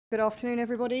Good afternoon,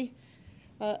 everybody.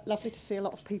 Lovely to see a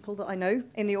lot of people that I know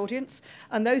in the audience.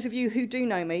 And those of you who do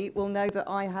know me will know that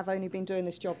I have only been doing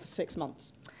this job for 6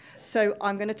 months. So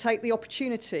I'm going to take the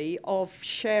opportunity of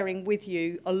sharing with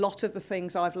you a lot of the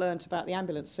things I've learned about the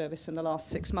ambulance service in the last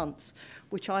 6 months,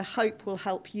 which I hope will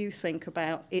help you think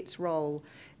about its role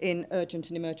in urgent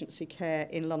and emergency care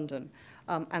in London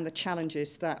and the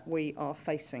challenges that we are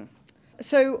facing.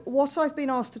 So what I've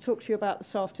been asked to talk to you about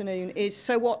this afternoon is,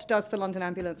 so what does the London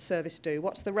Ambulance Service do?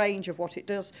 What's the range of what it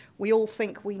does? We all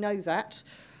think we know that.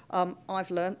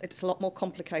 I've learned it's a lot more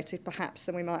complicated, perhaps,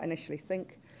 than we might initially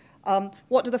think.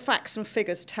 What do the facts and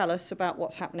figures tell us about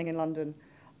what's happening in London?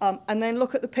 And then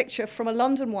look at the picture from a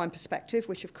London-wide perspective,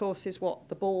 which, of course, is what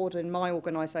the board and my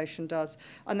organisation does,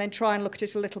 and then try and look at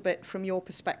it a little bit from your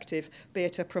perspective, be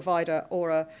it a provider or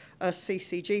a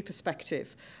CCG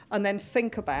perspective, and then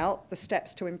think about the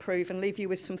steps to improve and leave you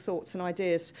with some thoughts and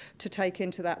ideas to take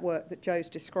into that work that Joe's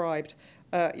described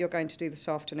you're going to do this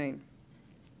afternoon.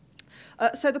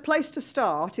 So the place to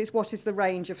start is what is the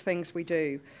range of things we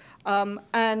do.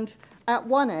 And at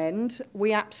one end,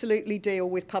 we absolutely deal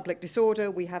with public disorder.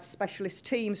 We have specialist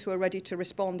teams who are ready to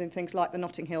respond in things like the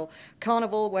Notting Hill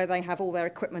Carnival, where they have all their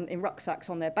equipment in rucksacks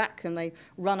on their back and they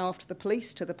run after the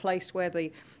police to the place where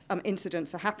the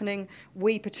incidents are happening.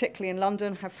 We, particularly in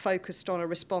London, have focused on a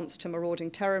response to marauding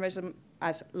terrorism,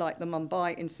 as like the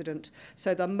Mumbai incident.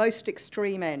 So the most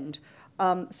extreme end.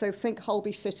 So think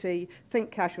Holby City,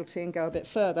 think casualty, and go a bit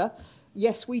further.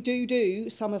 Yes, we do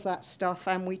some of that stuff,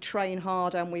 and we train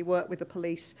hard, and we work with the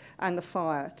police and the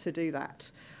fire to do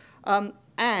that.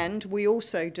 And we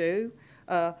also do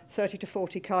 30 to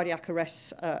 40 cardiac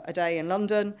arrests a day in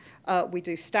London. We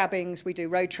do stabbings, we do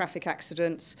road traffic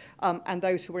accidents, and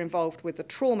those who are involved with the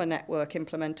trauma network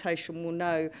implementation will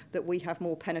know that we have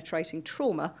more penetrating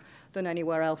trauma than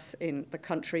anywhere else in the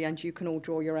country, and you can all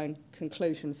draw your own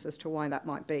conclusions as to why that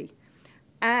might be.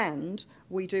 And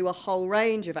we do a whole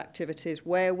range of activities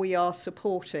where we are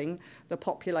supporting the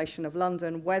population of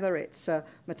London, whether it's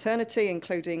maternity,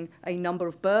 including a number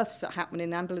of births that happen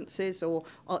in ambulances or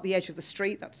at the edge of the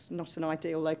street. That's not an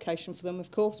ideal location for them,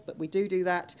 of course, but we do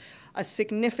that. A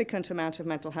significant amount of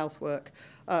mental health work,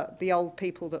 the old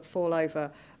people that fall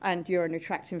over, and urinary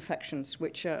tract infections,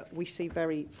 which we see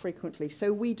very frequently.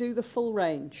 So we do the full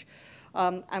range.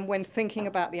 And when thinking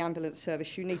about the ambulance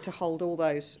service, you need to hold all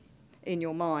those in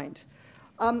your mind.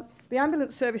 The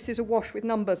ambulance service is awash with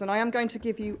numbers, and I am going to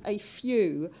give you a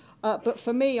few, but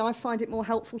for me, I find it more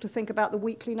helpful to think about the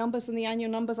weekly numbers than the annual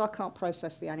numbers. I can't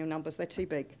process the annual numbers, they're too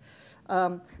big.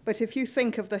 But if you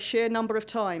think of the sheer number of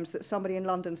times that somebody in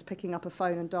London's picking up a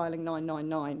phone and dialing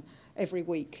 999 every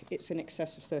week, it's in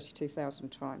excess of 32,000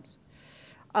 times.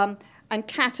 And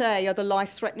Cat A are the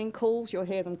life-threatening calls. You'll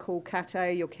hear them called Cat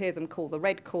A, you'll hear them called the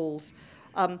red calls.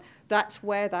 That's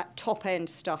where that top-end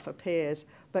stuff appears.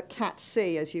 But Cat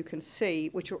C, as you can see,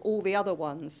 which are all the other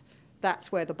ones,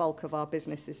 that's where the bulk of our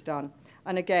business is done.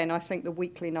 And again, I think the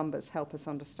weekly numbers help us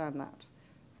understand that.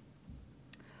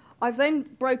 I've then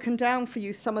broken down for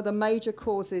you some of the major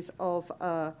causes of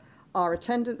our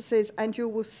attendances, and you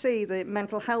will see the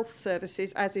mental health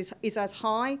services is as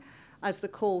high as the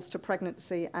calls to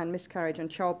pregnancy and miscarriage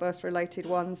and childbirth-related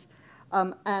ones.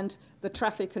 And the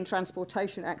traffic and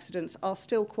transportation accidents are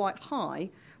still quite high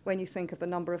when you think of the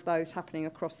number of those happening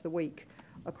across the week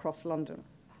across London.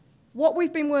 What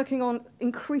we've been working on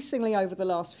increasingly over the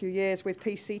last few years with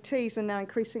PCTs and now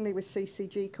increasingly with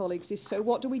CCG colleagues is, so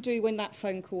what do we do when that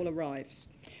phone call arrives?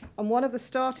 And one of the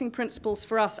starting principles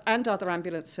for us and other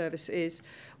ambulance service is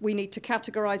we need to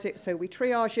categorise it, so we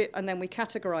triage it and then we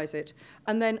categorise it.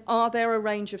 And then are there a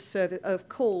range of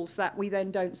calls that we then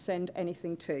don't send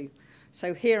anything to?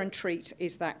 So hear and treat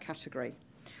is that category.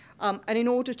 And in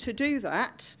order to do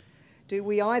that, do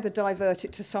we either divert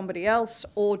it to somebody else,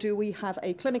 or do we have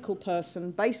a clinical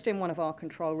person based in one of our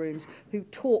control rooms who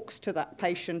talks to that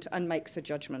patient and makes a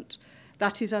judgment?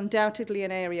 That is undoubtedly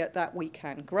an area that we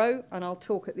can grow, and I'll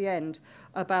talk at the end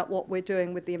about what we're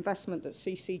doing with the investment that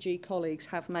CCG colleagues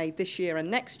have made this year and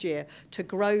next year to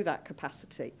grow that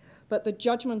capacity. But the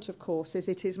judgment, of course, is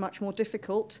it is much more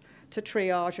difficult to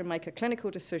triage and make a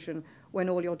clinical decision when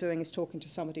all you're doing is talking to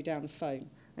somebody down the phone.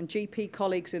 And GP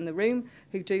colleagues in the room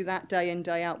who do that day in,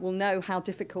 day out will know how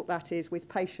difficult that is with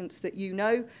patients that you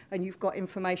know, and you've got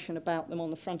information about them on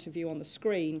the front of you on the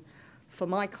screen. For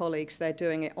my colleagues, they're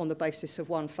doing it on the basis of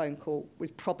one phone call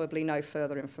with probably no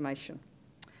further information.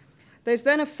 There's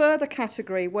then a further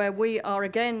category where we are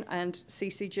again, and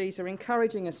CCGs are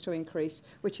encouraging us to increase,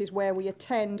 which is where we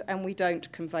attend and we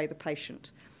don't convey the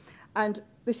patient. And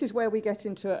this is where we get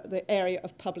into the area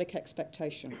of public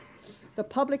expectation. The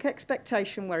public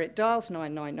expectation where it dials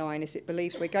 999 is it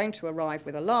believes we're going to arrive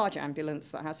with a large ambulance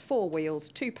that has 4 wheels,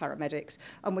 2 paramedics,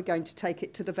 and we're going to take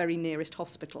it to the very nearest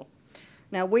hospital.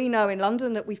 Now, we know in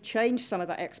London that we've changed some of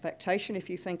that expectation if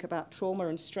you think about trauma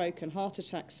and stroke and heart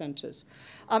attack centres.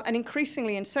 And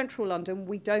increasingly in central London,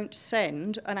 we don't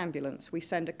send an ambulance. We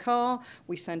send a car,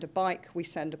 we send a bike, we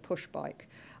send a push bike.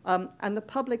 And the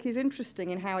public is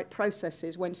interesting in how it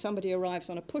processes when somebody arrives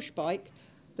on a push bike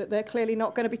that they're clearly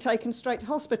not going to be taken straight to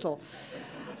hospital.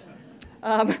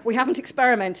 We haven't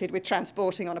experimented with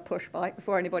transporting on a push bike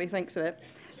before anybody thinks of it.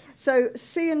 So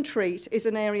see and treat is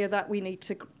an area that we need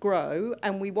to grow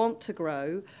and we want to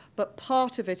grow, but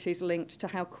part of it is linked to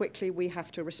how quickly we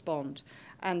have to respond.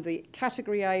 And the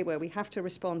category A, where we have to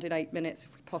respond in 8 minutes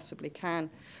if we possibly can,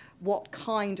 what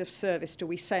kind of service do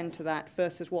we send to that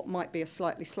versus what might be a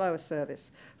slightly slower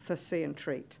service for see and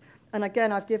treat? And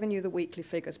again, I've given you the weekly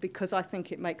figures because I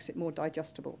think it makes it more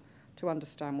digestible to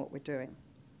understand what we're doing.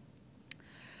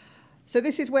 So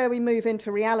this is where we move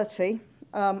into reality.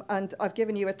 And I've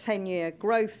given you a 10-year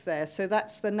growth there. So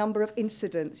that's the number of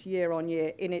incidents year on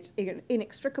year. It's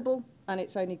inextricable, and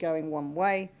it's only going one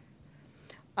way.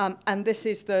 And this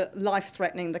is the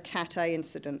life-threatening, the Cat A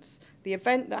incidents. The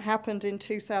event that happened in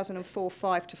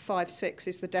 2004-5 to 5-6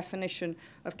 is the definition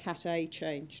of Cat A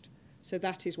changed. So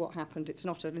that is what happened. It's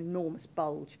not an enormous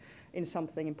bulge in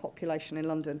something in population in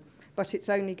London, but it's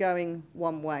only going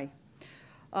one way.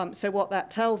 So what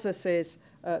that tells us is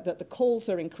that the calls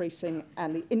are increasing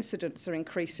and the incidents are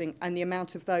increasing and the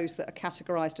amount of those that are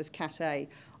categorised as Cat A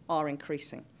are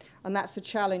increasing. And that's a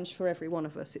challenge for every one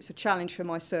of us. It's a challenge for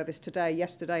my service today,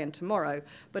 yesterday and tomorrow,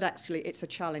 but actually it's a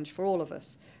challenge for all of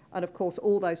us. And of course,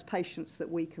 all those patients that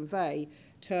we convey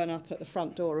turn up at the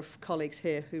front door of colleagues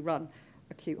here who run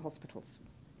acute hospitals.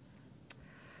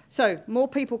 So more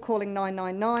people calling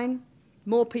 999,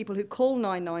 more people who call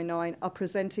 999 are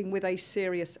presenting with a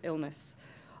serious illness.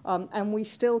 And we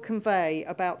still convey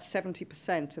about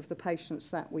 70% of the patients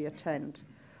that we attend.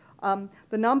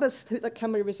 The numbers that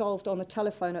can be resolved on the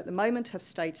telephone at the moment have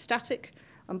stayed static,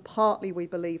 and partly we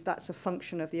believe that's a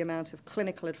function of the amount of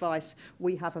clinical advice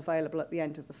we have available at the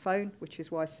end of the phone, which is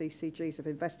why CCGs have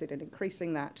invested in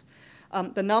increasing that.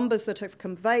 The numbers that have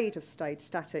conveyed have stayed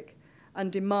static, and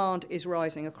demand is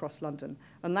rising across London.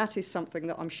 And that is something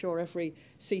that I'm sure every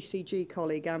CCG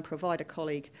colleague and provider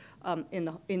colleague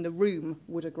in the room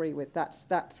would agree with.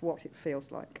 That's what it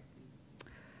feels like.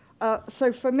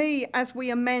 So for me, as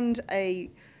we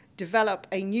develop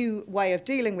a new way of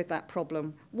dealing with that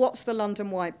problem, what's the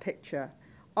London-wide picture?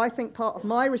 I think part of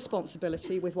my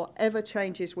responsibility with whatever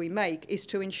changes we make is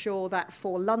to ensure that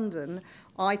for London,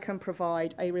 I can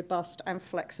provide a robust and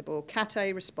flexible Cat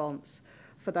A response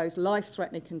for those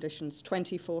life-threatening conditions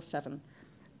 24/7,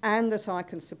 and that I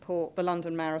can support the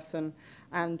London Marathon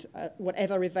and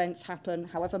whatever events happen,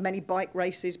 however many bike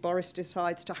races Boris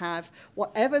decides to have,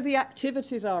 whatever the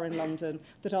activities are in London,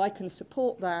 that I can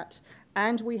support that,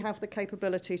 and we have the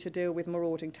capability to deal with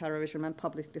marauding terrorism and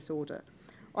public disorder.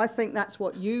 I think that's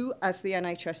what you, as the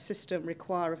NHS system,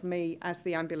 require of me as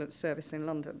the ambulance service in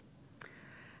London.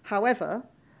 However,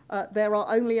 there are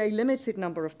only a limited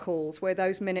number of calls where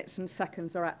those minutes and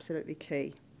seconds are absolutely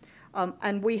key.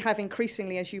 And we have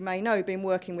increasingly, as you may know, been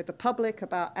working with the public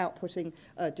about outputting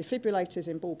defibrillators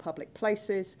in all public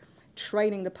places,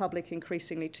 training the public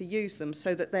increasingly to use them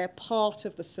so that they're part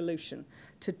of the solution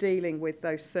to dealing with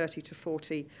those 30 to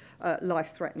 40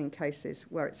 life-threatening cases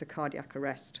where it's a cardiac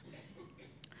arrest.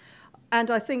 And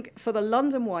I think for the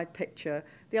London-wide picture,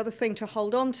 the other thing to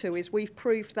hold on to is we've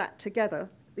proved that together,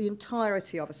 the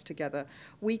entirety of us together,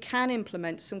 we can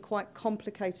implement some quite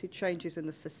complicated changes in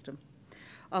the system.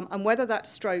 And whether that's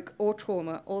stroke or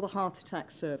trauma or the heart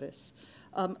attack service,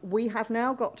 we have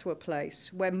now got to a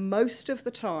place where most of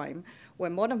the time,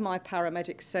 when one of my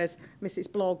paramedics says, Mrs.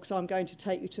 Bloggs, I'm going to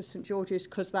take you to St George's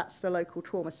because that's the local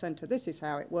trauma centre, this is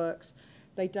how it works,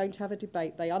 they don't have a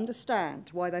debate. They understand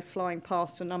why they're flying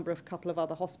past a couple of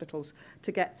other hospitals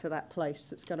to get to that place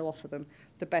that's going to offer them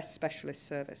the best specialist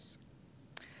service.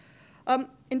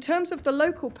 In terms of the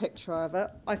local picture,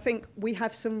 however, I think we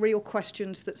have some real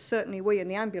questions that certainly we in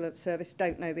the ambulance service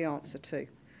don't know the answer to.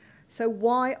 So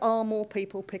why are more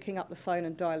people picking up the phone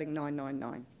and dialing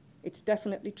 999? It's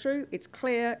definitely true, it's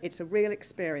clear, it's a real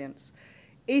experience.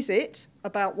 Is it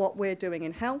about what we're doing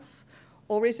in health,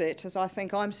 or is it, as I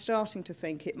think I'm starting to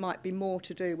think, it might be more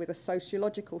to do with a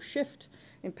sociological shift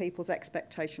in people's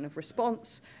expectation of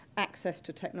response, access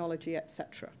to technology,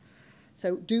 etc.?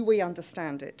 So do we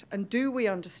understand it? And do we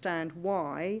understand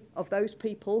why, of those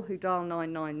people who dial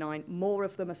 999, more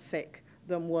of them are sick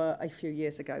than were a few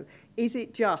years ago? Is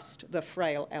it just the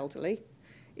frail elderly?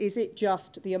 Is it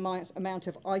just the amount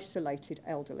of isolated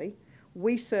elderly?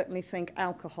 We certainly think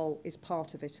alcohol is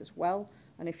part of it as well.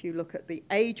 And if you look at the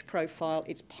age profile,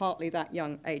 it's partly that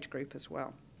young age group as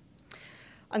well.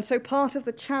 And so part of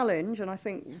the challenge, and I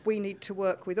think we need to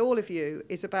work with all of you,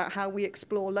 is about how we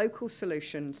explore local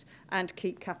solutions and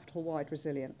keep capital-wide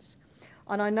resilience.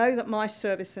 And I know that my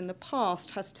service in the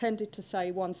past has tended to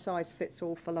say one size fits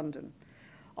all for London.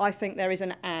 I think there is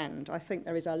an and. I think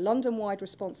there is a London-wide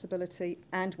responsibility,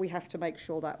 and we have to make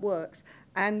sure that works.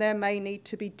 And there may need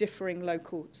to be differing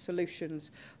local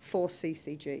solutions for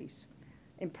CCGs.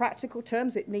 In practical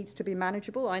terms, it needs to be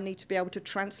manageable. I need to be able to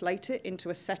translate it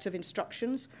into a set of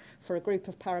instructions for a group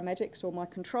of paramedics or my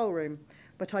control room,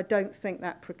 but I don't think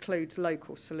that precludes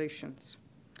local solutions.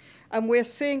 And we're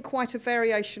seeing quite a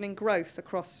variation in growth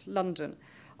across London.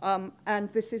 And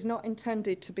this is not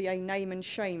intended to be a name and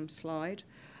shame slide,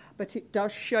 but it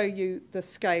does show you the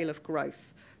scale of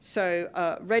growth. So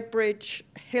Redbridge,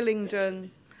 Hillingdon,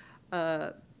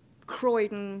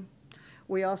 Croydon,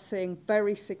 we are seeing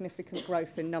very significant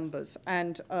growth in numbers,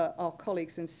 and our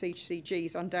colleagues in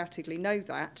CCGs undoubtedly know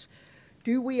that.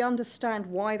 Do we understand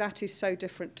why that is so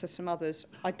different to some others?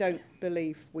 I don't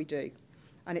believe we do,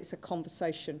 and it's a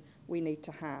conversation we need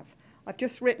to have. I've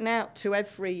just written out to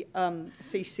every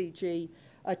CCG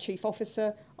chief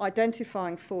officer,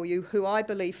 identifying for you who I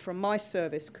believe from my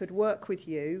service could work with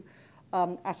you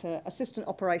at an assistant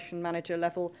operation manager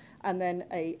level and then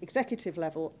a executive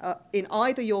level in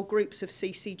either your groups of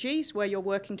CCGs where you're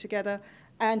working together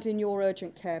and in your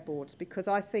urgent care boards, because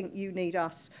I think you need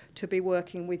us to be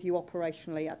working with you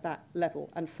operationally at that level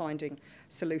and finding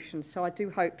solutions. So I do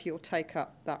hope you'll take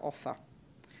up that offer.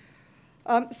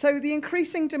 So the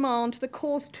increasing demand, the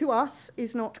cause to us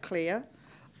is not clear.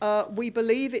 We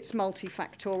believe it's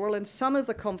multifactorial, and some of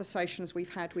the conversations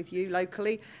we've had with you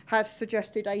locally have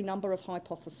suggested a number of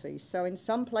hypotheses. So in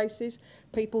some places,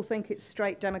 people think it's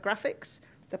straight demographics,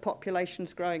 the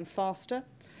population's growing faster,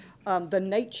 the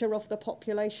nature of the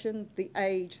population, the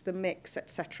age, the mix,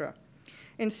 etc.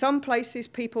 In some places,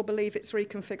 people believe it's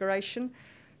reconfiguration,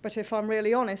 but if I'm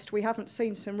really honest, we haven't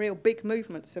seen some real big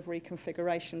movements of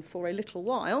reconfiguration for a little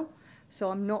while, so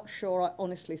I'm not sure I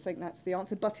honestly think that's the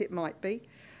answer, but it might be.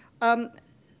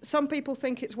 Some people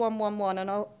think it's 111, and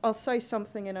I'll say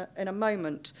something in a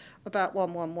moment about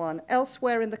 111.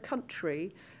 Elsewhere in the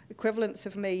country, equivalents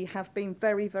of me have been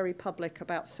very, very public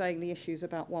about saying the issues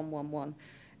about 111.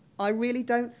 I really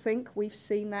don't think we've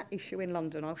seen that issue in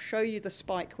London. I'll show you the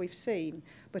spike we've seen,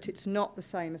 but it's not the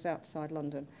same as outside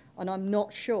London. And I'm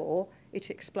not sure it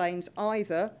explains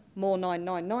either more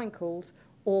 999 calls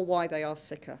or why they are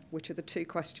sicker, which are the two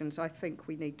questions I think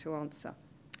we need to answer.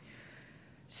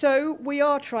 So we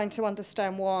are trying to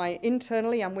understand why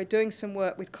internally, and we're doing some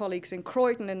work with colleagues in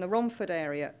Croydon in the Romford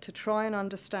area to try and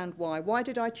understand why. Why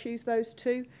did I choose those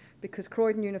two? Because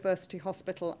Croydon University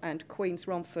Hospital and Queen's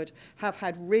Romford have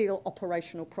had real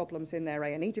operational problems in their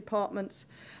A&E departments,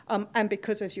 and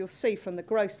because, as you'll see from the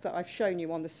growth that I've shown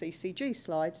you on the CCG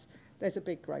slides, there's a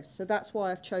big growth. So that's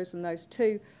why I've chosen those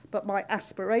two. But my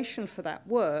aspiration for that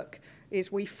work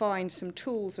is we find some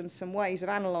tools and some ways of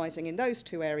analysing in those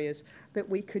two areas that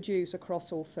we could use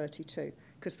across all 32,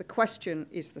 because the question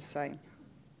is the same.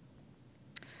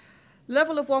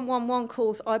 Level of 111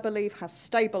 calls, I believe, has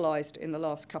stabilised in the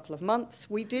last couple of months.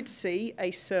 We did see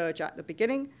a surge at the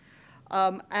beginning,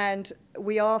 and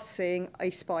we are seeing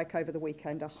a spike over the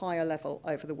weekend, a higher level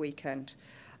over the weekend.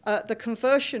 The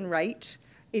conversion rate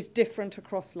is different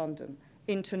across London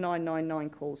into 999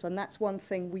 calls, and that's one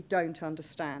thing we don't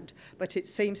understand, but it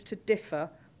seems to differ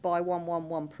by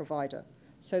 111 provider.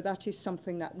 So that is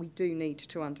something that we do need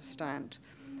to understand.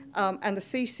 And the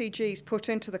CCGs put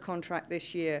into the contract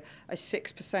this year a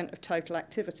 6% of total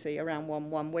activity around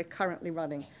 111. We're currently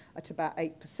running at about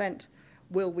 8%.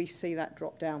 Will we see that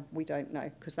drop down? We don't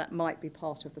know, because that might be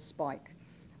part of the spike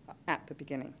at the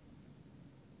beginning.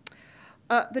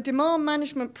 The demand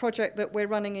management project that we're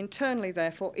running internally,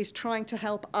 therefore, is trying to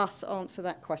help us answer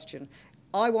that question.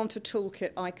 I want a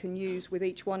toolkit I can use with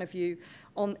each one of you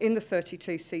in the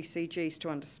 32 CCGs to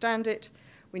understand it.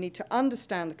 We need to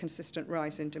understand the consistent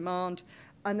rise in demand,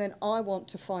 and then I want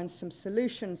to find some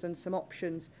solutions and some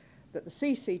options that the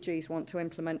CCGs want to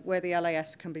implement where the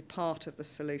LAS can be part of the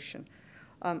solution.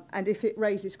 And if it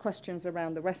raises questions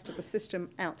around the rest of the system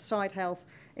outside health,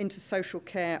 into social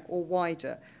care or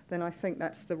wider, then I think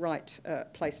that's the right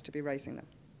place to be raising them.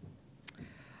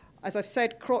 As I've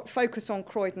said, focus on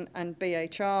Croydon and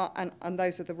BHR, and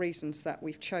those are the reasons that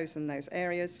we've chosen those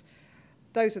areas.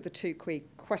 Those are the two key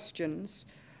questions.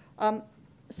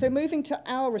 So moving to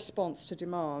our response to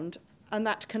demand, and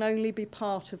that can only be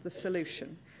part of the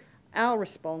solution. Our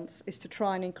response is to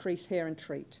try and increase hear and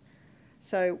treat.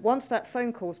 So once that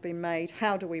phone call's been made,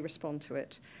 how do we respond to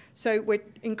it? So we're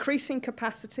increasing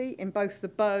capacity in both the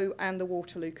Bow and the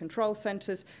Waterloo control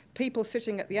centres, people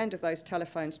sitting at the end of those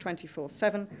telephones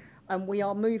 24/7, and we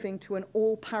are moving to an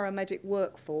all-paramedic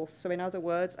workforce. So in other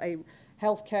words, a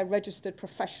healthcare registered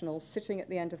professional sitting at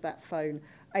the end of that phone,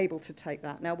 able to take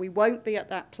that. Now, we won't be at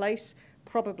that place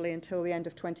probably until the end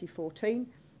of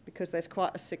 2014, because there's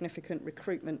quite a significant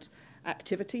recruitment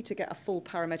activity to get a full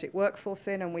paramedic workforce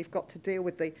in, and we've got to deal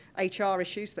with the HR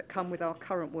issues that come with our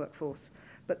current workforce.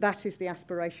 But that is the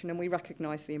aspiration, and we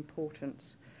recognise the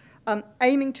importance.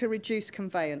 Aiming to reduce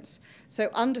conveyance.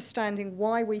 So understanding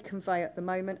why we convey at the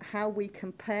moment, how we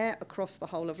compare across the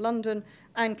whole of London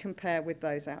and compare with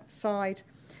those outside,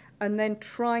 and then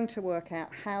trying to work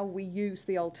out how we use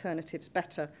the alternatives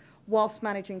better whilst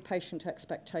managing patient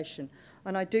expectation.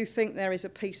 And I do think there is a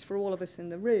piece for all of us in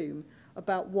the room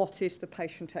about what is the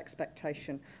patient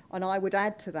expectation. And I would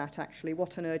add to that, actually,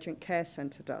 what an urgent care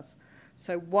centre does.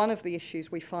 So one of the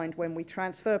issues we find when we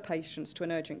transfer patients to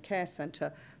an urgent care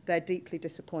centre, they're deeply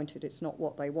disappointed. It's not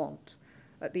what they want.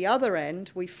 At the other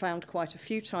end, we've found quite a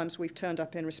few times we've turned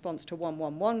up in response to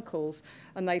 111 calls,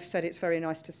 and they've said, it's very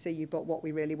nice to see you, but what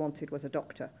we really wanted was a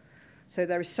doctor. So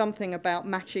there is something about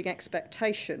matching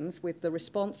expectations with the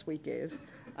response we give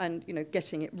and,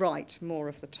 getting it right more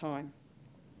of the time.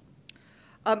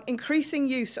 Increasing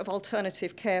use of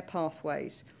alternative care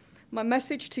pathways. My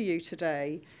message to you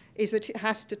today is that it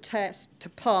has to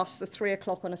pass the 3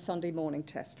 o'clock on a Sunday morning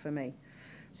test for me.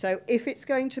 So if it's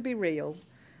going to be real,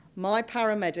 my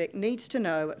paramedic needs to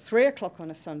know at 3 o'clock on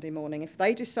a Sunday morning, if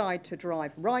they decide to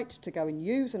drive right to go and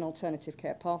use an alternative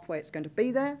care pathway, it's going to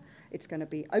be there, it's going to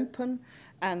be open,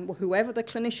 and whoever the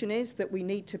clinician is that we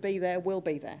need to be there will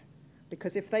be there.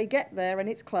 Because if they get there and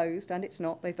it's closed and it's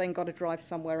not, they've then got to drive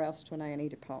somewhere else to an A&E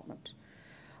department.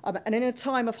 And in a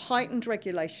time of heightened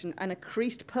regulation and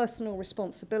increased personal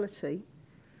responsibility,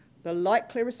 the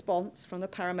likely response from the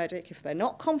paramedic, if they're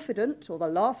not confident, or the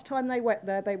last time they went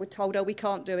there, they were told, oh, we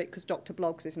can't do it because Dr.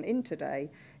 Bloggs isn't in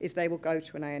today, is they will go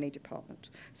to an A&E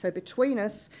department. So between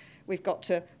us, we've got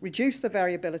to reduce the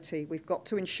variability, we've got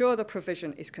to ensure the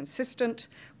provision is consistent,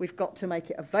 we've got to make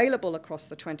it available across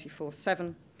the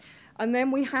 24/7, and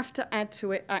then we have to add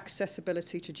to it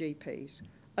accessibility to GPs.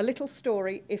 A little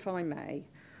story, if I may.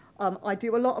 I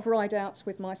do a lot of ride-outs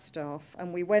with my staff,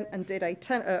 and we went and did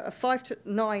a 5 to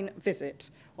 9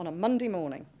 visit on a Monday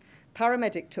morning.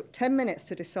 Paramedic took 10 minutes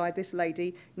to decide this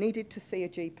lady needed to see a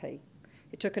GP.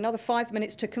 It took another 5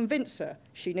 minutes to convince her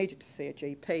she needed to see a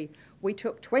GP. We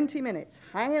took 20 minutes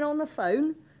hanging on the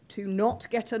phone to not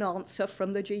get an answer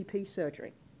from the GP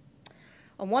surgery.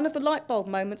 And one of the light bulb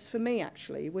moments for me,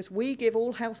 actually, was we give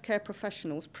all healthcare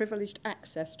professionals privileged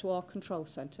access to our control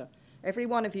centre. Every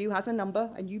one of you has a number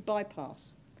and you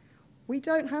bypass. We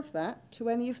don't have that to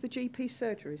any of the GP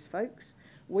surgeries, folks.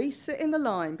 We sit in the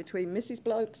line between Mrs.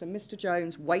 Blokes and Mr.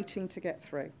 Jones waiting to get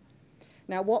through.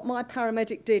 Now, what my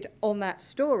paramedic did on that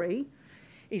story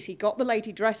is he got the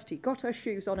lady dressed, he got her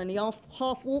shoes on, and he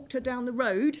half walked her down the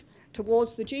road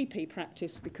towards the GP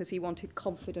practice because he wanted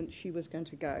confidence she was going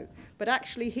to go. But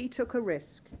actually, he took a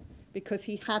risk because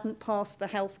he hadn't passed the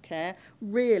healthcare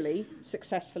really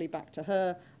successfully back to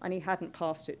her, and he hadn't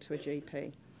passed it to a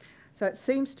GP. So it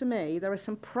seems to me there are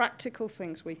some practical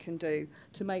things we can do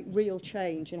to make real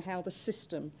change in how the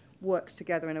system works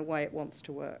together in a way it wants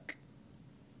to work.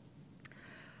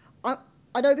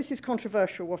 I know this is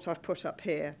controversial, what I've put up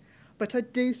here, but I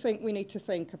do think we need to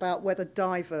think about whether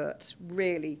diverts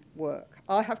really work.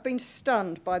 I have been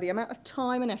stunned by the amount of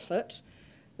time and effort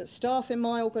that staff in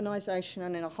my organisation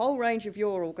and in a whole range of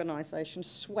your organisations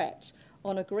sweat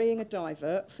on agreeing a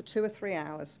divert for 2 or 3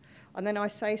 hours. And then I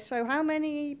say, so how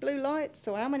many blue lights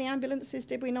or how many ambulances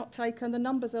did we not take? And the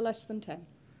numbers are less than 10.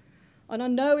 And I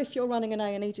know if you're running an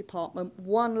A&E department,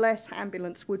 1 less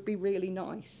ambulance would be really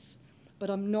nice. But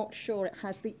I'm not sure it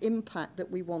has the impact that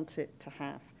we want it to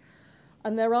have.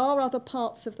 And there are other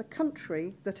parts of the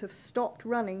country that have stopped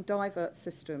running divert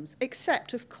systems,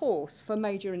 except, of course, for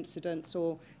major incidents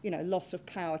or, loss of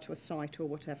power to a site or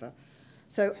whatever.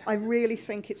 So I really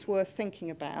think it's worth thinking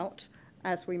about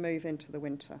as we move into the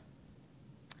winter.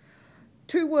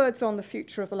 2 words on the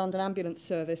future of the London Ambulance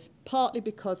Service, partly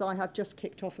because I have just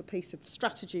kicked off a piece of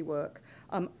strategy work,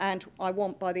 and I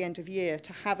want by the end of year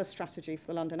to have a strategy for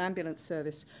the London Ambulance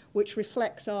Service which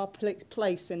reflects our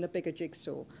place in the bigger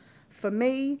jigsaw. For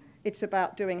me, it's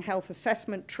about doing health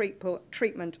assessment,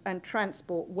 treatment and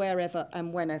transport wherever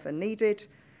and whenever needed.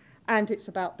 And it's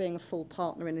about being a full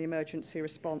partner in the emergency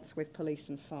response with police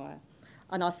and fire.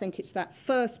 And I think it's that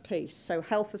first piece, so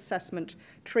health assessment,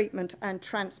 treatment and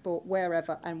transport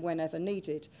wherever and whenever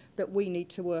needed, that we need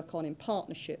to work on in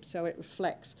partnership so it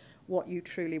reflects what you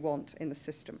truly want in the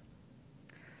system.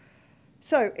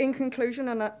 So, in conclusion,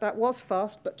 and that was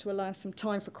fast, but to allow some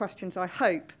time for questions, I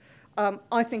hope,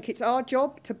 I think it's our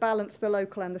job to balance the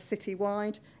local and the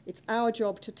citywide. It's our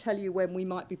job to tell you when we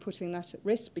might be putting that at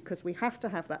risk, because we have to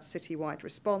have that citywide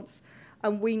response,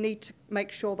 and we need to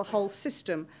make sure the whole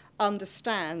system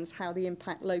understands how the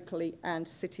impact locally and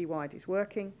citywide is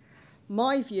working.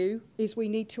 My view is we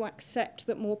need to accept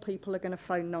that more people are going to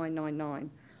phone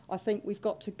 999. I think we've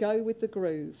got to go with the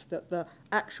groove, that the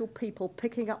actual people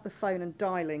picking up the phone and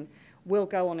dialing will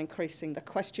go on increasing. The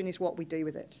question is what we do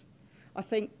with it. I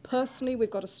think personally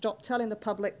we've got to stop telling the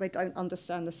public they don't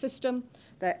understand the system,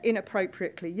 they're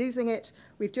inappropriately using it.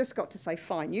 We've just got to say,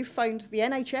 fine, you phoned the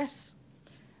NHS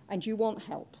and you want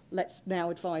help. Let's now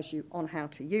advise you on how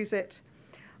to use it.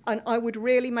 And I would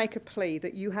really make a plea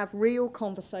that you have real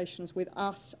conversations with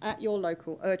us at your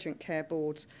local urgent care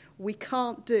boards. We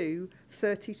can't do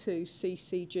 32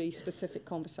 CCG specific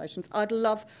conversations. I'd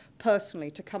love personally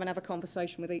to come and have a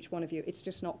conversation with each one of you. It's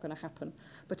just not going to happen.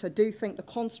 But I do think the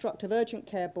construct of urgent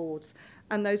care boards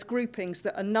and those groupings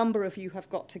that a number of you have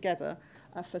got together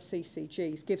for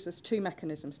CCGs gives us two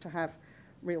mechanisms to have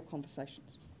real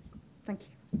conversations. Thank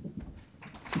you.